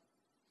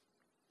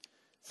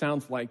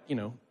 Sounds like,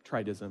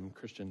 triedism,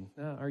 Christian.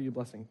 Are you a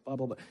blessing? Blah,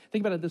 blah, blah.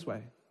 Think about it this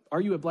way.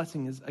 Are you a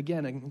blessing is,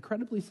 again, an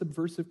incredibly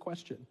subversive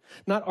question.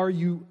 Not are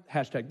you,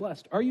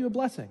 #blessed. Are you a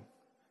blessing?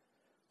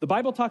 The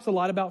Bible talks a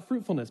lot about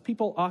fruitfulness.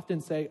 People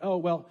often say, oh,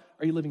 well,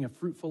 are you living a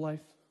fruitful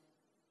life?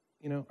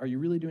 Are you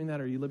really doing that?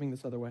 Or are you living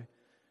this other way?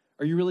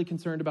 Are you really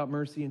concerned about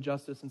mercy and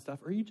justice and stuff?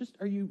 Or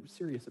are you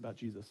serious about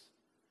Jesus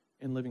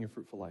and living a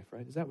fruitful life,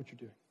 right? Is that what you're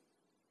doing?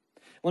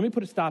 Let me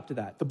put a stop to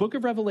that. The book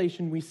of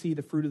Revelation, we see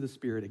the fruit of the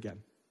Spirit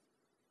again.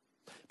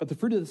 But the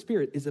fruit of the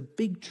Spirit is a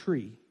big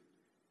tree.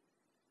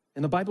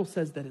 And the Bible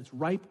says that it's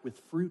ripe with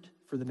fruit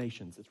for the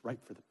nations. It's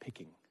ripe for the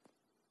picking.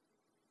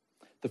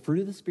 The fruit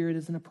of the Spirit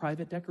isn't a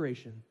private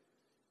decoration.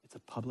 It's a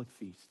public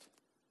feast.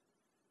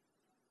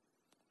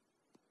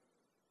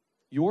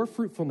 Your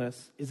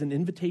fruitfulness is an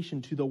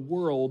invitation to the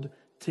world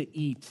to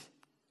eat.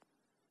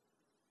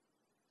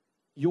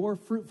 Your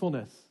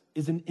fruitfulness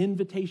is an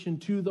invitation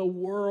to the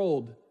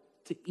world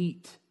to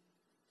eat.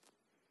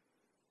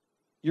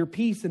 Your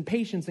peace and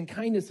patience and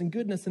kindness and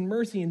goodness and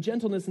mercy and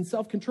gentleness and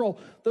self-control,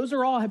 those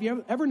are all, have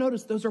you ever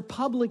noticed, those are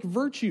public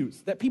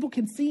virtues that people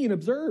can see and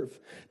observe.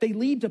 They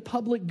lead to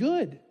public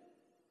good.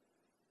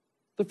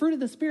 The fruit of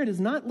the Spirit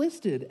is not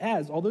listed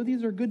as, although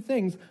these are good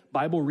things,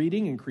 Bible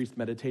reading, increased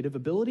meditative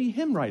ability,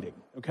 hymn writing,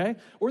 okay?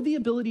 Or the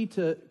ability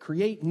to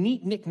create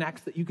neat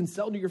knickknacks that you can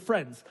sell to your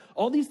friends.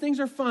 All these things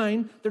are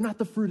fine. They're not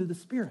the fruit of the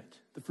Spirit.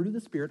 The fruit of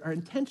the Spirit are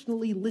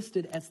intentionally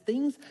listed as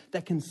things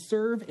that can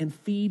serve and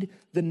feed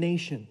the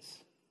nations.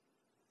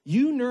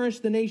 You nourish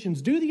the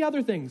nations. Do the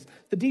other things.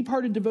 The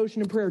deep-hearted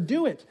devotion and prayer.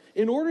 Do it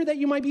in order that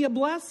you might be a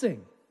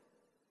blessing.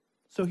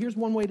 So here's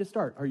one way to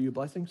start. Are you a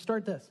blessing?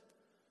 Start this.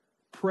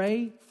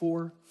 Pray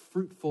for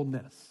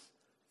fruitfulness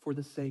for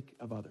the sake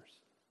of others.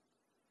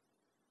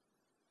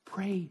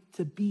 Pray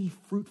to be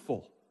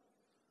fruitful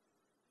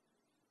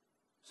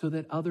so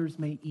that others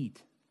may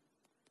eat.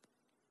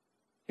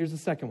 Here's the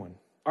second one.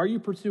 Are you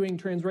pursuing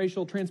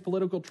transracial,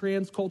 transpolitical,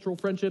 transcultural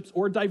friendships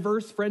or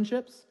diverse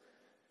friendships?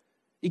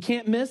 You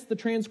can't miss the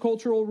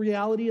transcultural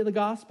reality of the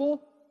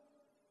gospel.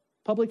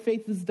 Public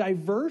faith is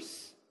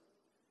diverse.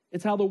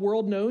 It's how the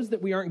world knows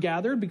that we aren't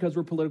gathered because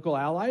we're political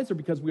allies or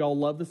because we all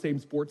love the same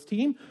sports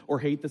team or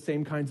hate the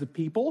same kinds of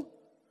people.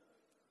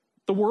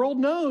 The world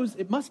knows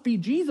it must be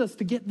Jesus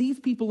to get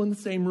these people in the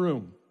same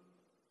room.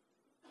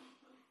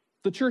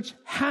 The church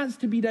has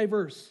to be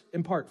diverse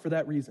in part for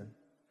that reason.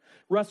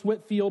 Russ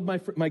Whitfield,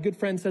 my good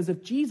friend, says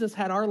if Jesus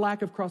had our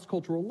lack of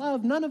cross-cultural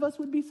love, none of us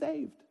would be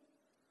saved.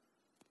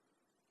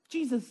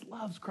 Jesus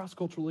loves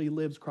cross-culturally,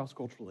 lives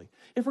cross-culturally.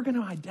 If we're going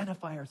to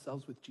identify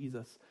ourselves with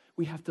Jesus,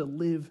 we have to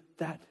live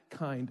that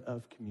kind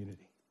of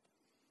community.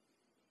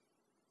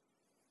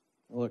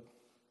 Look,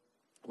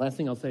 last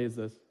thing I'll say is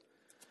this.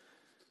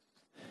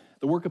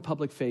 The work of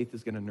public faith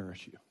is going to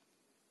nourish you.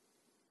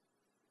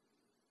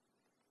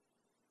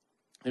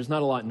 There's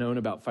not a lot known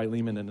about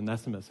Philemon and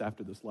Onesimus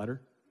after this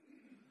letter.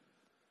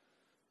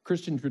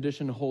 Christian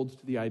tradition holds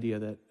to the idea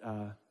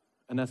that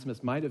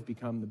Onesimus might have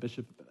become the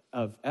bishop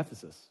of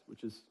Ephesus,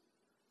 which is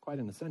quite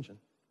an ascension.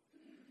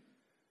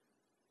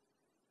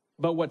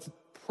 But what's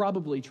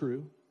probably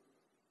true,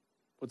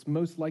 what's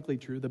most likely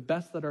true, the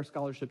best that our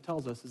scholarship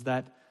tells us is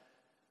that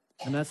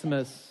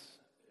Onesimus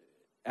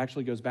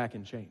actually goes back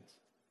in chains.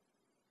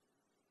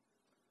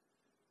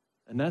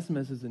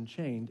 Onesimus is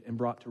enchained and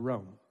brought to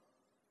Rome,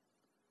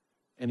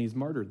 and he's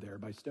martyred there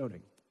by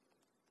stoning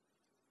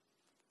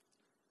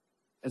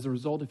as a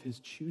result of his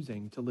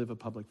choosing to live a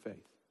public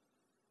faith.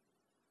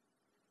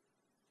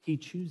 He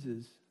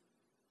chooses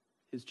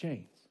his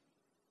chains.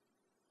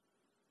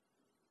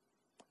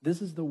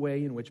 This is the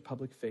way in which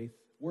public faith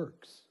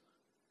works.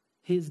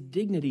 His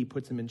dignity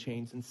puts him in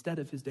chains instead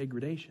of his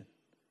degradation.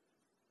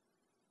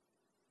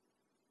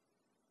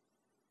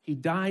 He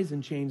dies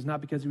in chains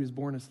not because he was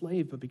born a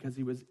slave, but because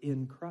he was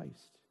in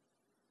Christ.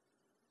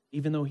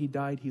 Even though he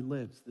died, he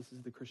lives. This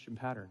is the Christian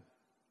pattern.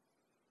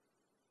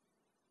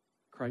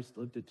 Christ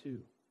lived it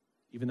too.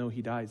 Even though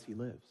he dies, he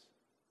lives.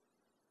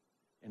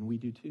 And we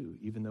do too.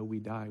 Even though we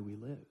die, we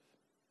live.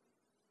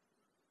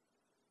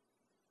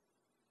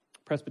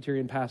 A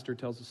Presbyterian pastor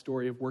tells a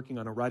story of working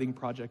on a writing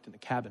project in a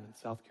cabin in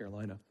South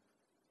Carolina.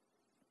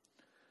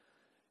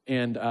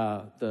 And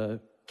the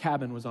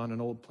cabin was on an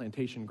old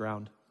plantation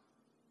ground.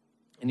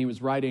 And he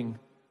was writing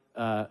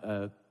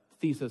a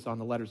thesis on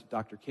the letters of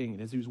Dr. King.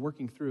 And as he was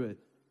working through it,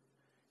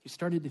 he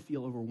started to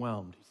feel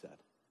overwhelmed, he said.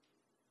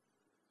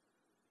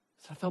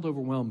 So I felt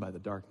overwhelmed by the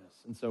darkness.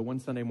 And so one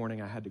Sunday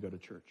morning, I had to go to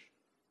church.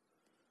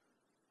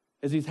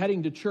 As he's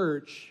heading to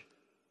church,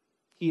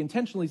 he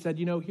intentionally said,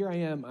 here I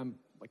am. I'm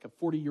like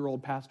a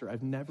 40-year-old pastor.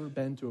 I've never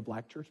been to a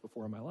black church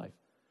before in my life.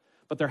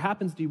 But there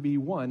happens to be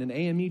one, an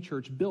AME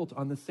church built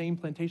on the same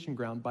plantation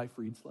ground by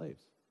freed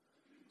slaves.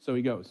 So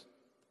he goes.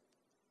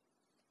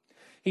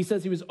 He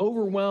says he was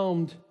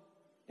overwhelmed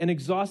and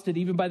exhausted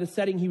even by the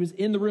setting. He was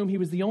in the room. He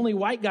was the only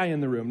white guy in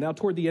the room. Now,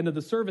 toward the end of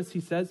the service, he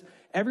says,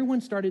 everyone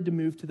started to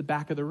move to the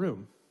back of the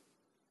room.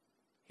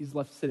 He's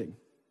left sitting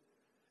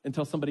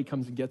until somebody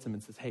comes and gets him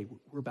and says, hey,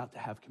 we're about to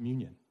have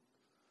communion.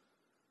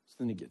 So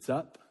then he gets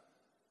up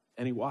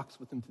and he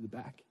walks with them to the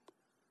back.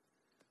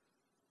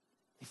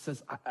 He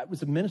says, I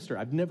was a minister.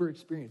 I've never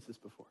experienced this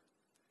before.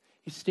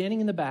 He's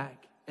standing in the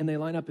back, and they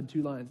line up in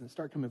two lines and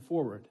start coming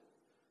forward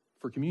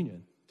for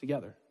communion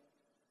together.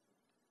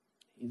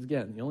 He's,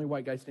 again, the only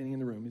white guy standing in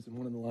the room. He's in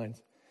one of the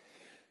lines.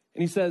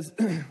 And he says,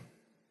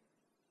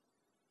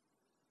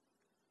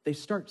 they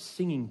start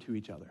singing to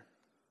each other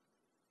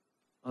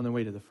on their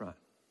way to the front.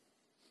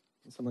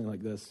 Something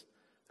like this.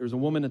 There was a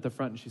woman at the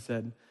front, and she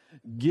said,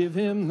 give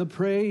him the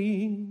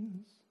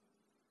praise.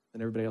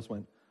 And everybody else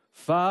went,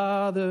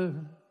 Father,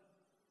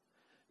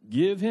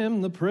 give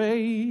him the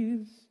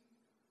praise.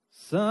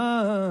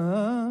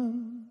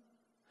 Son,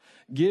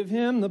 give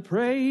him the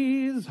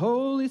praise.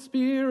 Holy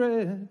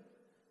Spirit,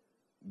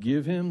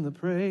 give him the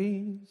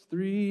praise.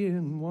 3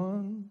 in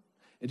 1.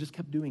 It just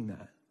kept doing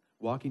that.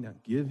 Walking down,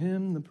 give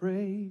him the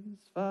praise,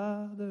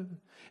 Father.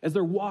 As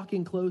they're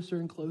walking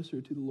closer and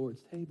closer to the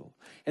Lord's table.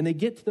 And they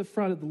get to the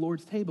front of the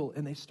Lord's table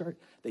and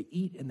they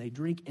eat and they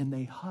drink and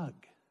they hug.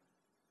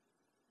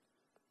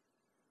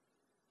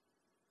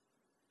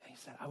 And he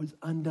said, I was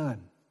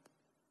undone.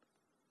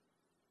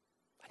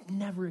 I'd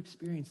never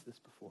experienced this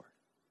before.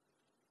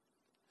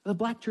 The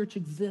black church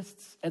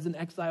exists as an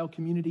exile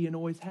community and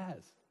always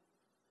has.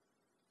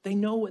 They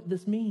know what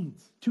this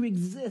means. To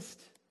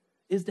exist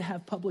is to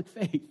have public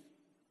faith.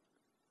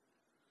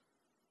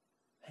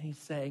 And he's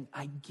saying,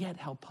 I get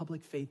how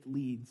public faith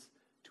leads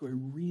to a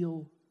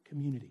real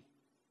community.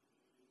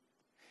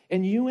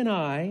 And you and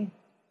I,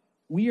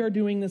 we are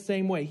doing the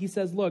same way. He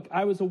says, look,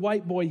 I was a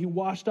white boy who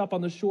washed up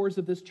on the shores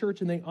of this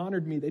church and they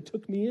honored me. They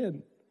took me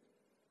in.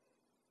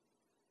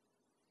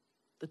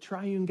 The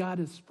triune God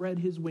has spread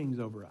his wings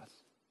over us.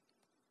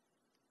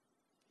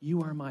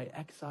 You are my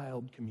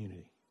exiled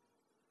community,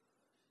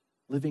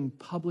 living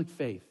public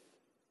faith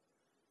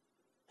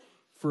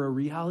for a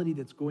reality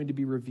that's going to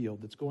be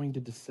revealed, that's going to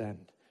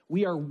descend.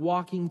 We are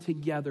walking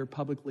together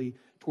publicly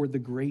toward the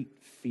great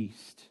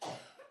feast,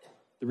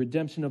 the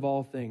redemption of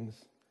all things,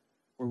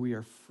 where we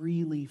are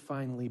freely,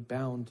 finally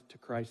bound to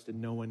Christ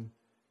and no one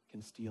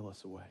can steal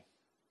us away.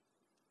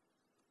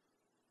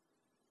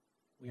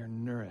 We are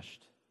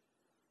nourished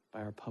by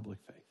our public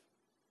faith.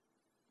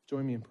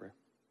 Join me in prayer.